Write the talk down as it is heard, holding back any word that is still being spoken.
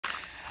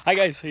Hi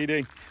guys, how you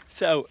doing?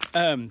 So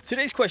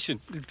today's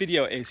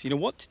video is,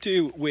 what to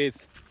do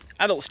with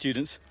adult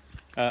students,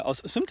 or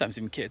sometimes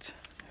even kids,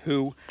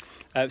 who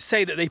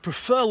say that they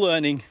prefer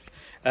learning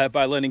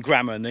by learning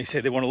grammar, and they say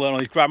they want to learn all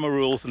these grammar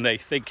rules, and they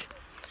think,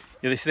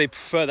 they say they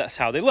prefer that's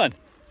how they learn.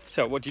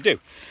 So what do you do?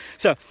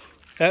 So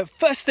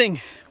first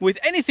thing with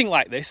anything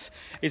like this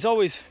is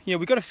always,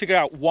 we've got to figure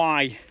out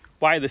why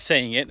they're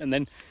saying it, and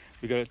then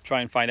we've got to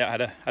try and find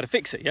out how to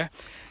fix it. Yeah.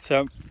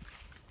 So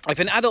if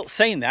an adult's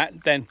saying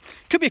that, then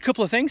it could be a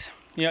couple of things.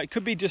 It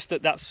could be just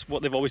that that's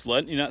what they've always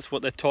learned. That's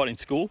what they're taught in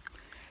school,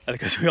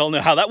 because we all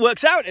know how that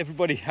works out.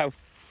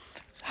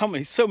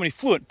 So many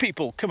fluent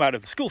people come out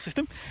of the school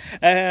system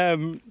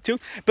too.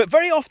 But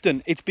very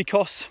often it's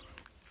because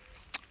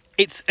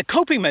it's a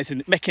coping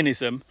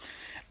mechanism,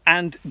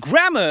 and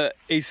grammar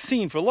is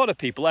seen for a lot of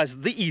people as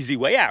the easy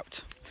way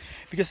out.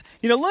 Because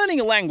learning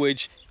a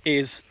language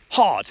is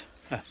hard.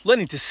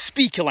 Learning to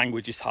speak a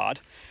language is hard.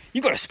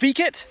 You've got to speak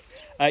it.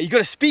 You've got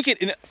to speak it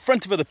in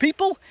front of other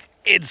people.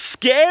 It's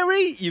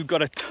scary. You've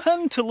got a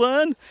ton to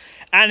learn.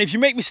 And if you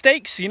make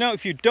mistakes,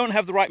 if you don't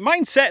have the right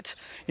mindset,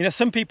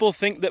 some people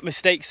think that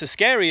mistakes are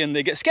scary and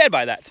they get scared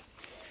by that.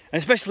 And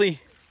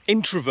especially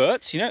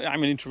introverts,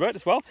 I'm an introvert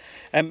as well.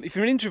 If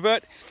you're an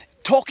introvert,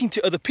 talking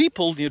to other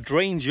people,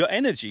 drains your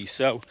energy.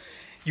 So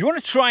you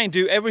want to try and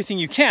do everything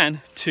you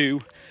can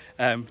to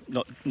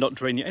not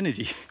drain your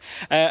energy.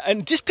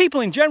 And just people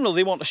in general,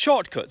 they want a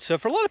shortcut. So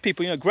for a lot of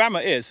people,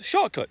 grammar is a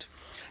shortcut.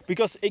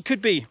 Because it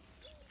could be,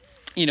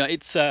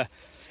 it's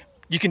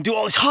you can do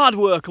all this hard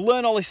work,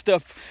 learn all this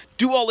stuff,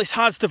 do all this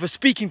hard stuff of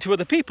speaking to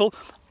other people,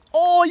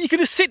 or you can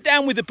just sit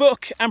down with a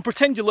book and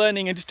pretend you're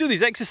learning and just do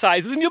these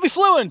exercises and you'll be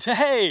fluent,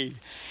 hey!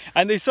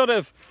 And they sort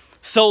of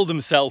sold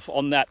themselves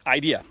on that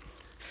idea.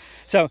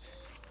 So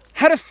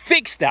how to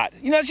fix that?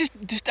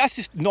 That's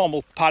just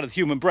normal part of the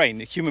human brain.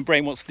 The human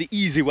brain wants the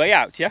easy way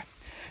out, yeah?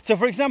 So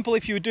for example,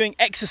 if you were doing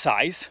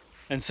exercise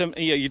and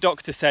your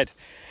doctor said,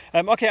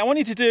 okay, I want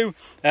you to do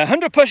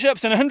 100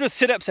 push-ups and 100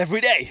 sit-ups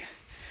every day.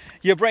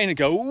 Your brain would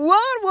go,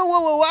 what?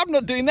 Whoa, I'm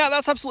not doing that.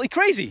 That's absolutely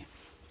crazy.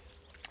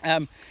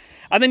 And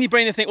then your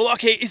brain would think, well,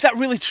 okay, is that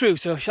really true?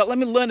 So let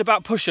me learn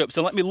about push-ups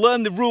and let me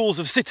learn the rules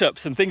of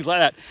sit-ups and things like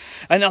that.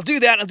 And I'll do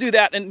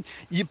that. And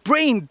your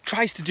brain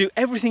tries to do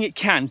everything it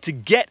can to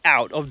get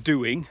out of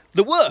doing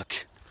the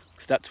work.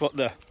 Because that's what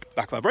the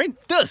back of my brain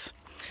does.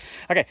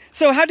 Okay,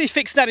 so how do you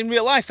fix that in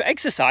real life for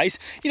exercise?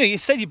 You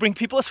said you bring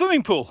people a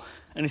swimming pool.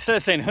 And instead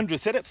of saying 100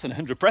 sit-ups and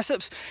 100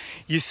 press-ups,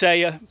 you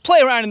say, play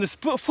around in the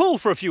pool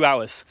for a few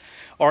hours.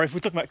 Or if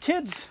we're talking about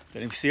kids,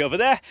 then if you see over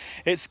there,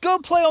 it's go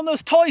play on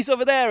those toys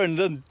over there and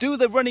then do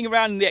the running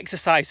around and the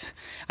exercise.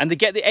 And they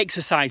get the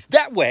exercise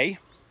that way,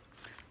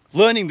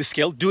 learning the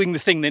skill, doing the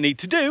thing they need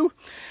to do,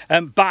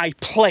 by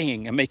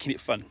playing and making it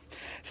fun.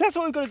 So that's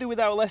what we've got to do with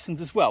our lessons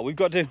as well. We've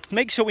got to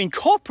make sure we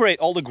incorporate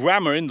all the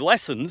grammar in the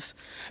lessons,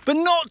 but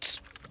not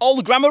all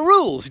the grammar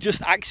rules,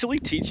 just actually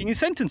teaching in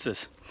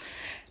sentences.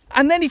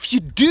 And then if you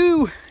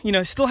do,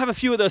 still have a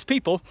few of those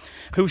people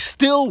who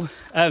still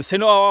say,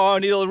 no, I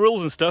need all the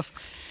rules and stuff,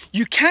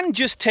 you can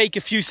just take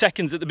a few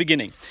seconds at the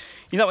beginning.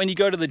 When you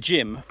go to the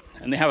gym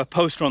and they have a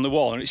poster on the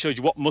wall and it shows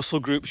you what muscle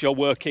groups you're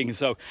working.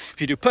 So if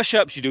you do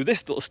push-ups, you do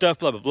this little stuff,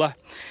 blah, blah, blah.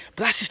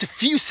 But that's just a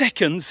few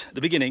seconds at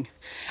the beginning.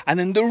 And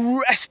then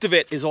the rest of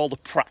it is all the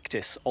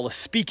practice, all the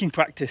speaking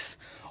practice,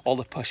 all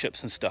the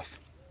push-ups and stuff.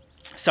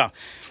 So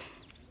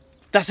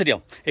that's the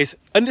deal, is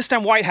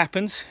understand why it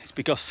happens. It's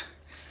because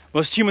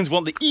most humans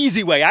want the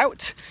easy way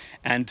out,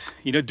 and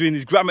doing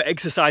these grammar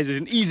exercises is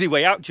an easy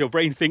way out. Your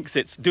brain thinks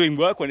it's doing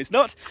work when it's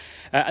not.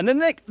 And then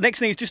the next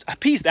thing is just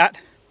appease that,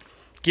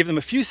 give them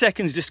a few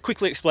seconds, just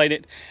quickly explain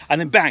it, and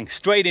then bang,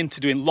 straight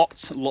into doing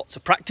lots and lots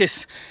of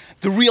practice.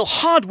 The real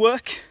hard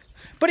work,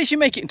 but if you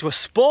make it into a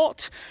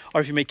sport,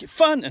 or if you make it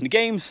fun and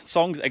games,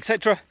 songs,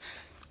 etc.,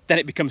 then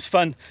it becomes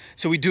fun.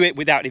 So we do it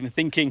without even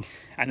thinking,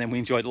 and then we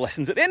enjoy the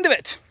lessons at the end of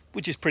it,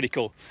 which is pretty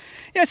cool.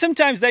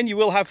 Sometimes then you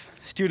will have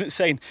students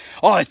saying,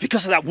 oh, it's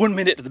because of that 1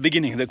 minute at the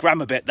beginning, the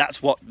grammar bit,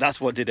 that's what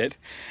did it.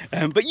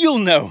 But you'll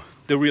know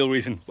the real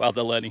reason while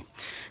they're learning.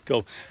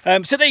 Cool.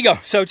 So there you go.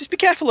 So just be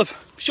careful of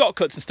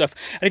shortcuts and stuff.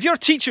 And if you're a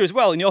teacher as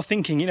well and you're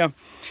thinking, oh,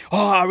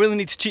 I really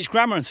need to teach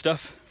grammar and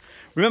stuff,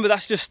 remember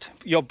that's just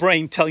your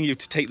brain telling you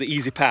to take the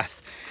easy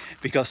path,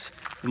 because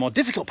the more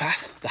difficult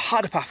path, the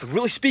harder path of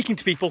really speaking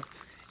to people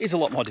is a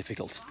lot more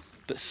difficult,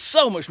 but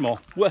so much more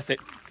worth it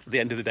at the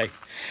end of the day.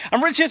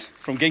 I'm Richard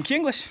from Genki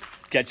English.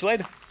 Catch you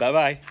later.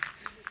 Bye-bye.